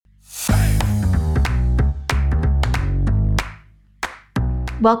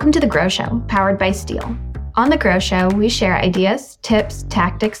Welcome to The Grow Show, powered by Steel. On The Grow Show, we share ideas, tips,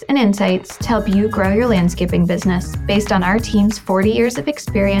 tactics, and insights to help you grow your landscaping business based on our team's 40 years of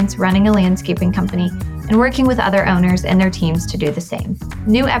experience running a landscaping company and working with other owners and their teams to do the same.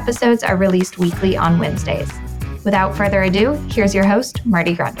 New episodes are released weekly on Wednesdays. Without further ado, here's your host,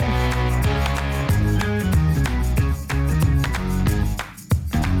 Marty Grunder.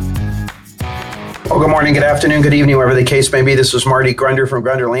 Well, good morning, good afternoon, good evening, wherever the case may be. This is Marty Grunder from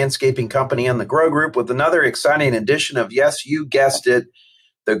Grunder Landscaping Company and the Grow Group with another exciting edition of, yes, you guessed it,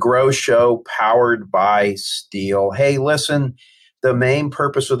 The Grow Show, powered by Steel. Hey, listen, the main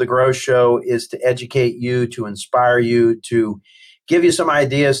purpose of The Grow Show is to educate you, to inspire you, to give you some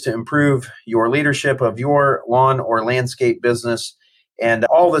ideas to improve your leadership of your lawn or landscape business. And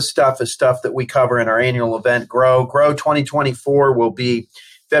all this stuff is stuff that we cover in our annual event, Grow. Grow 2024 will be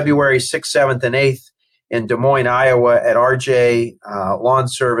February 6th, 7th, and 8th in Des Moines, Iowa at RJ Lawn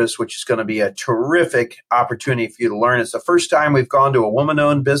Service, which is going to be a terrific opportunity for you to learn. It's the first time we've gone to a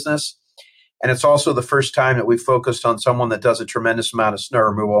woman-owned business, and it's also the first time that we've focused on someone that does a tremendous amount of snow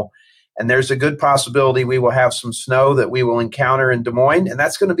removal. And there's a good possibility we will have some snow that we will encounter in Des Moines, and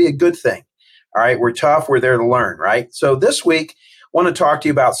that's going to be a good thing. All right, we're tough, we're there to learn, right? So this week, I want to talk to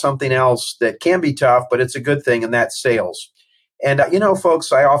you about something else that can be tough, but it's a good thing, and that's sales. And,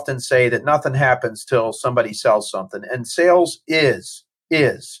 folks, I often say that nothing happens till somebody sells something. And sales is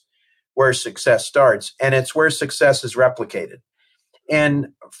where success starts. And it's where success is replicated. And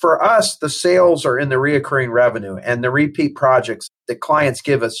for us, the sales are in the reoccurring revenue and the repeat projects that clients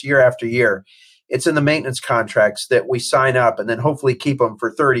give us year after year. It's in the maintenance contracts that we sign up and then hopefully keep them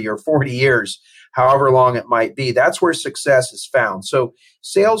for 30 or 40 years, however long it might be. That's where success is found. So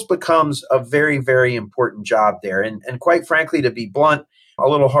sales becomes a very, very important job there. And quite frankly, to be blunt, a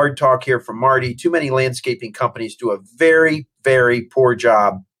little hard talk here from Marty, too many landscaping companies do a very, very poor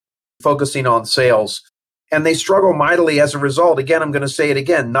job focusing on sales. And they struggle mightily as a result. Again, I'm going to say it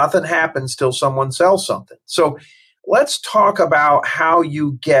again. Nothing happens till someone sells something. So let's talk about how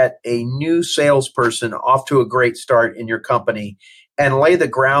you get a new salesperson off to a great start in your company and lay the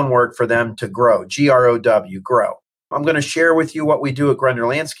groundwork for them to grow, G-R-O-W, grow. I'm going to share with you what we do at Grunder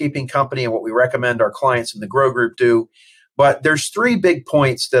Landscaping Company and what we recommend our clients in the Grow Group do. But there's three big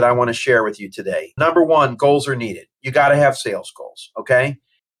points that I want to share with you today. Number one, goals are needed. You got to have sales goals, okay?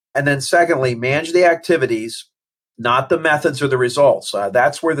 And then secondly, manage the activities, not the methods or the results.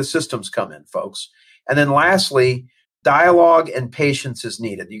 That's where the systems come in, folks. And then lastly, dialogue and patience is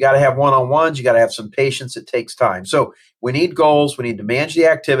needed. You got to have one-on-ones. You got to have some patience. It takes time. So we need goals. We need to manage the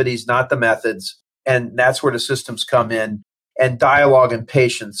activities, not the methods. And that's where the systems come in. And dialogue and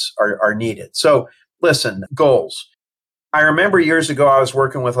patience are needed. So listen, goals. I remember years ago, I was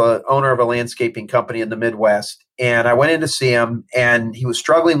working with an owner of a landscaping company in the Midwest, and I went in to see him, and he was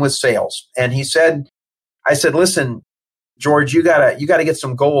struggling with sales. And I said, listen, George, you gotta get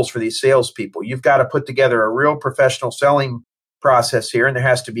some goals for these salespeople. You've got to put together a real professional selling process here, and there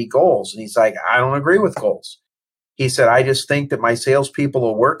has to be goals. And he's like, I don't agree with goals. He said, I just think that my salespeople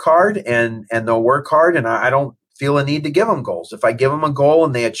will work hard and they'll work hard, and I don't feel a need to give them goals. If I give them a goal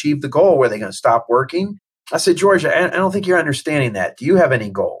and they achieve the goal, were they going to stop working? I said, George, I don't think you're understanding that. Do you have any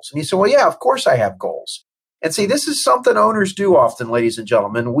goals? And he said, well, yeah, of course I have goals. And see, this is something owners do often, ladies and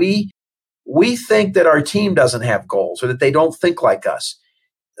gentlemen. We think that our team doesn't have goals or that they don't think like us.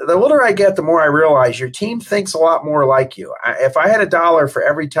 The older I get, the more I realize your team thinks a lot more like you. If I had $1 for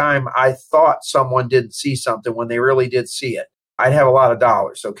every time I thought someone didn't see something when they really did see it, I'd have a lot of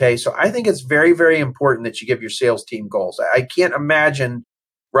dollars, okay? So I think it's very, very important that you give your sales team goals. I can't imagine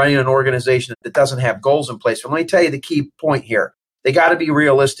running an organization that doesn't have goals in place. But let me tell you the key point here. They got to be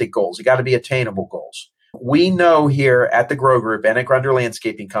realistic goals. They got to be attainable goals. We know here at the Grow Group and at Grunder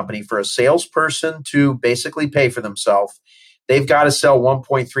Landscaping Company, for a salesperson to basically pay for themselves, they've got to sell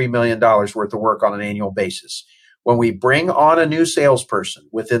 $1.3 million worth of work on an annual basis. When we bring on a new salesperson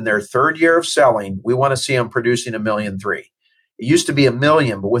within their third year of selling, we want to see them producing $1.3 million. It used to be $1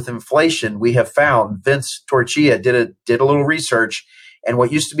 million, but with inflation, we have found, Vince Torchia did a little research, and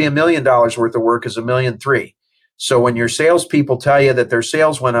what used to be $1 million worth of work is $1.3 million. So when your salespeople tell you that their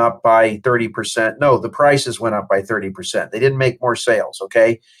sales went up by 30%, no, the prices went up by 30%. They didn't make more sales,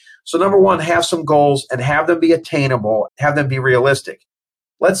 okay? So number one, have some goals and have them be attainable, have them be realistic.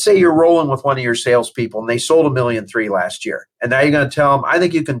 Let's say you're rolling with one of your salespeople and they sold $1.3 million last year. And now you're going to tell them, I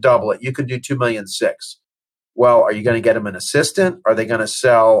think you can double it. You can do $2.6 million. Well, are you going to get them an assistant? Are they going to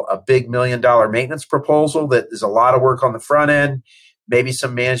sell a big $1 million maintenance proposal that is a lot of work on the front end? Maybe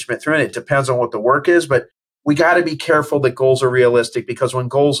some management through it. It depends on what the work is, but we got to be careful that goals are realistic, because when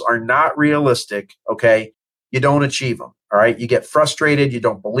goals are not realistic, okay, you don't achieve them. All right. You get frustrated. You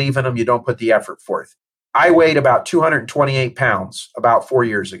don't believe in them. You don't put the effort forth. I weighed about 228 pounds about 4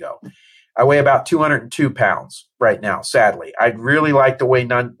 years ago. I weigh about 202 pounds right now, sadly. I'd really like to weigh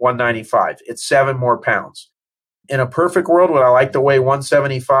 195. It's 7 more pounds. In a perfect world, would I like to weigh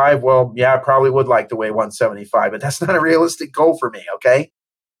 175? Well, yeah, I probably would like to weigh 175, but that's not a realistic goal for me, okay?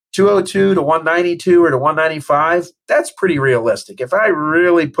 202 to 192 or to 195, that's pretty realistic. If I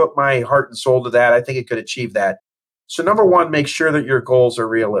really put my heart and soul to that, I think it could achieve that. So number one, make sure that your goals are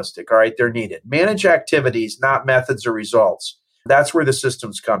realistic, all right? They're needed. Manage activities, not methods or results. That's where the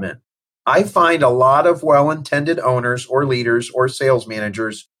systems come in. I find a lot of well-intended owners or leaders or sales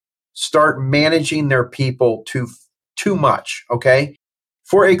managers start managing their people too much, okay?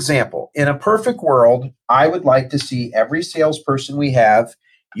 For example, in a perfect world, I would like to see every salesperson we have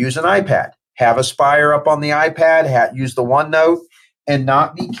use an iPad, have Aspire up on the iPad, use the OneNote, and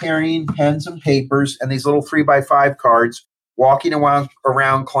not be carrying pens and papers and these little 3x5 cards, walking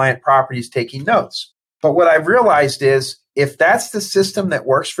around client properties taking notes. But what I've realized is if that's the system that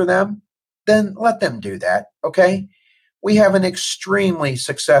works for them, then let them do that, okay? We have an extremely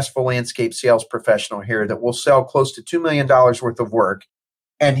successful landscape sales professional here that will sell close to $2 million worth of work,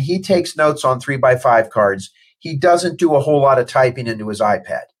 and he takes notes on 3x5 cards. He doesn't do a whole lot of typing into his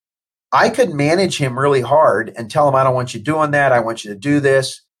iPad. I could manage him really hard and tell him, I don't want you doing that. I want you to do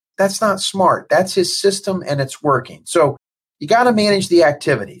this. That's not smart. That's his system and it's working. So you got to manage the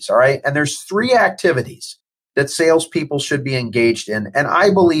activities, all right? And there's 3 activities that salespeople should be engaged in, and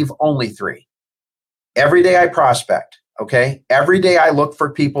I believe only 3. Every day I prospect, okay? Every day I look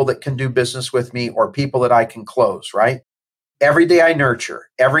for people that can do business with me or people that I can close, right? Every day I nurture.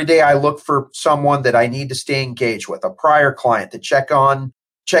 Every day I look for someone that I need to stay engaged with, a prior client to check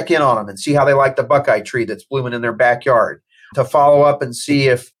in on them and see how they like the Buckeye tree that's blooming in their backyard, to follow up and see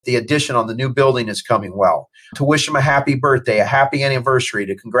if the addition on the new building is coming well, to wish them a happy birthday, a happy anniversary,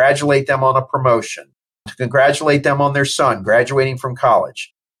 to congratulate them on a promotion, to congratulate them on their son graduating from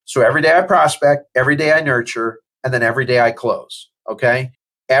college. So every day I prospect, every day I nurture, and then every day I close, okay?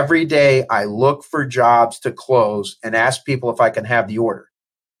 Every day I look for jobs to close and ask people if I can have the order.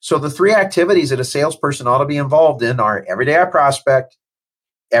 So the 3 activities that a salesperson ought to be involved in are every day I prospect,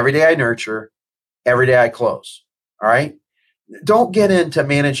 every day I nurture, every day I close, all right? Don't get into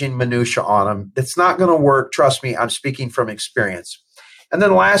managing minutia on them. It's not going to work. Trust me, I'm speaking from experience. And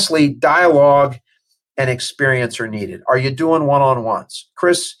then lastly, dialogue and experience are needed. Are you doing one-on-ones?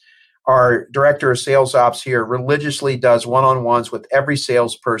 Chris, our director of sales ops here, religiously does one-on-ones with every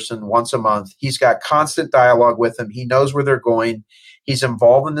salesperson once a month. He's got constant dialogue with them. He knows where they're going. He's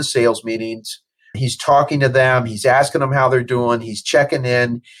involved in the sales meetings. He's talking to them. He's asking them how they're doing. He's checking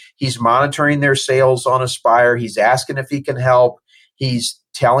in. He's monitoring their sales on Aspire. He's asking if he can help. He's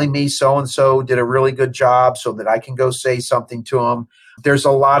telling me so-and-so did a really good job so that I can go say something to him. There's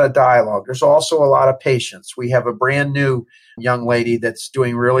a lot of dialogue. There's also a lot of patience. We have a brand new young lady that's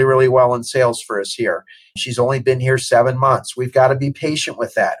doing really, really well in sales for us here. She's only been here 7 months. We've got to be patient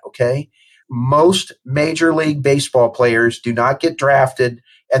with that, okay? Most Major League Baseball players do not get drafted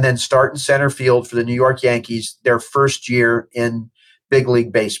and then start in center field for the New York Yankees their first year in Big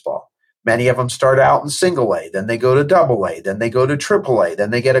League Baseball. Many of them start out in single A, then they go to double A, then they go to triple A, then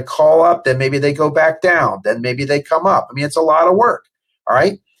they get a call up, then maybe they go back down, then maybe they come up. I mean, it's a lot of work, all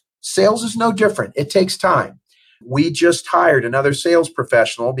right? Sales is no different. It takes time. We just hired another sales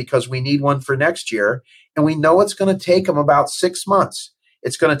professional because we need one for next year, and we know it's going to take them about 6 months.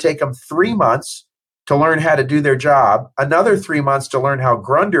 It's going to take them 3 months to learn how to do their job, another 3 months to learn how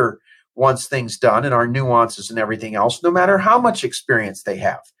Grunder wants things done and our nuances and everything else, no matter how much experience they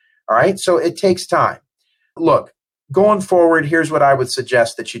have. All right. So it takes time. Look, going forward, here's what I would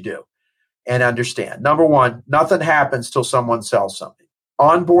suggest that you do and understand. Number one, nothing happens till someone sells something.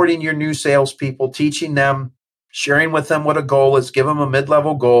 Onboarding your new salespeople, teaching them, sharing with them what a goal is, give them a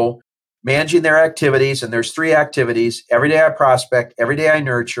mid-level goal, managing their activities. And there's 3 activities. Every day I prospect, every day I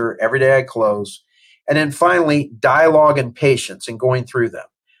nurture, every day I close. And then finally, dialogue and patience in going through them.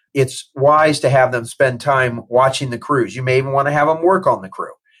 It's wise to have them spend time watching the crews. You may even want to have them work on the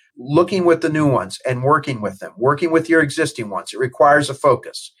crew. Looking with the new ones and working with them, working with your existing ones. It requires a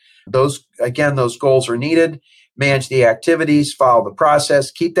focus. Those goals are needed. Manage the activities, follow the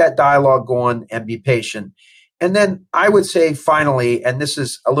process, keep that dialogue going, and be patient. And then I would say finally, and this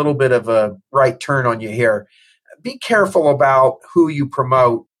is a little bit of a right turn on you here, be careful about who you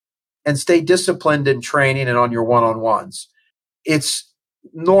promote and stay disciplined in training and on your one-on-ones. It's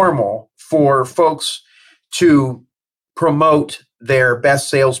normal for folks to promote their best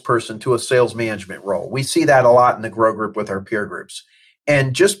salesperson to a sales management role. We see that a lot in the Grow Group with our peer groups.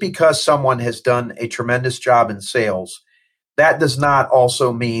 And just because someone has done a tremendous job in sales that does not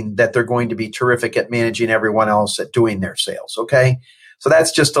also mean that they're going to be terrific at managing everyone else at doing their sales, okay? So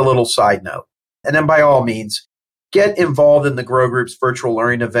that's just a little side note. And then by all means, get involved in the Grow Group's virtual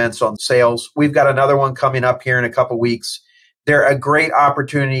learning events on sales. We've got another one coming up here in a couple weeks. They're a great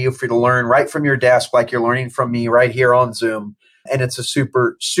opportunity for you to learn right from your desk, like you're learning from me right here on Zoom. And it's a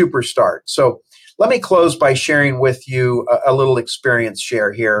super start. So let me close by sharing with you a little experience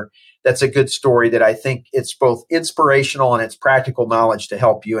share here. That's a good story that I think it's both inspirational and it's practical knowledge to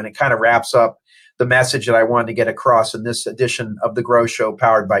help you. And it kind of wraps up the message that I wanted to get across in this edition of the Grow Show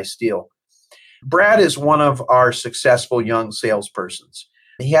powered by Steel. Brad is one of our successful young salespersons.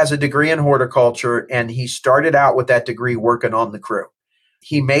 He has a degree in horticulture, and he started out with that degree working on the crew.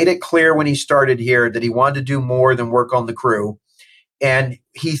 He made it clear when he started here that he wanted to do more than work on the crew, and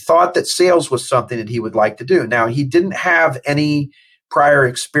he thought that sales was something that he would like to do. Now, he didn't have any prior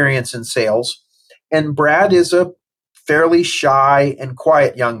experience in sales, and Brad is a fairly shy and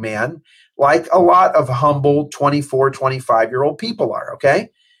quiet young man, like a lot of humble 24, 25-year-old people are, okay?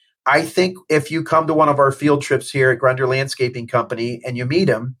 I think if you come to one of our field trips here at Grunder Landscaping Company and you meet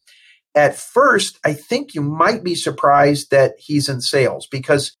him, at first, I think you might be surprised that he's in sales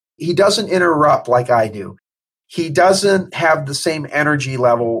because he doesn't interrupt like I do. He doesn't have the same energy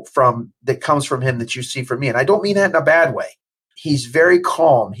level that comes from him that you see from me. And I don't mean that in a bad way. He's very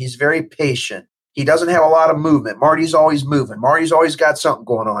calm. He's very patient. He doesn't have a lot of movement. Marty's always moving. Marty's always got something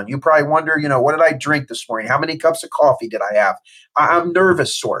going on. You probably wonder, what did I drink this morning? How many cups of coffee did I have? I'm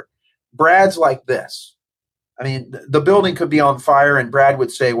nervous sort. Brad's like this. I mean, the building could be on fire and Brad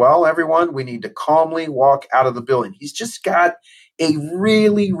would say, well, everyone, we need to calmly walk out of the building. He's just got a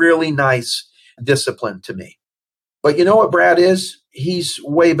really, really nice discipline to me. But you know what Brad is? He's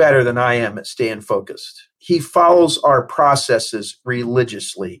way better than I am at staying focused. He follows our processes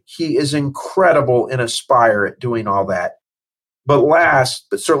religiously. He is incredible in Aspire at doing all that. But last,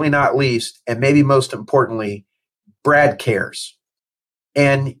 but certainly not least, and maybe most importantly, Brad cares.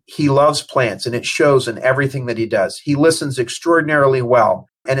 And he loves plants, and it shows in everything that he does. He listens extraordinarily well,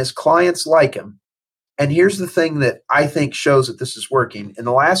 and his clients like him. And here's the thing that I think shows that this is working. In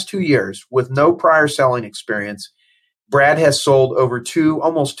the last 2 years, with no prior selling experience, Brad has sold over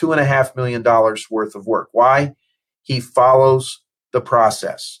almost $2.5 million worth of work. Why? He follows the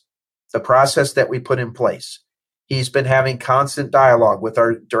process that we put in place. He's been having constant dialogue with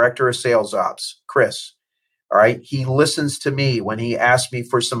our director of sales ops, Chris. All right. He listens to me when he asks me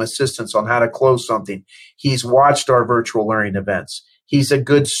for some assistance on how to close something. He's watched our virtual learning events. He's a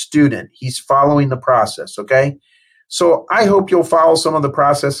good student. He's following the process. Okay. So I hope you'll follow some of the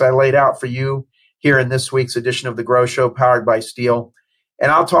process I laid out for you here in this week's edition of the Grow Show powered by Steel. And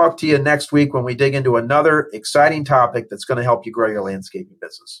I'll talk to you next week when we dig into another exciting topic that's going to help you grow your landscaping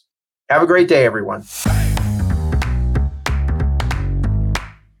business. Have a great day, everyone.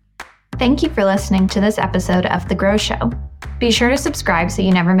 Thank you for listening to this episode of The Grow Show. Be sure to subscribe so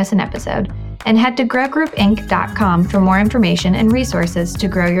you never miss an episode, and head to growgroupinc.com for more information and resources to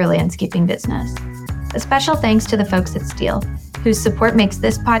grow your landscaping business. A special thanks to the folks at Steel, whose support makes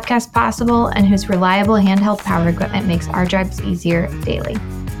this podcast possible and whose reliable handheld power equipment makes our jobs easier daily.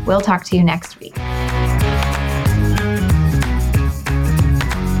 We'll talk to you next week.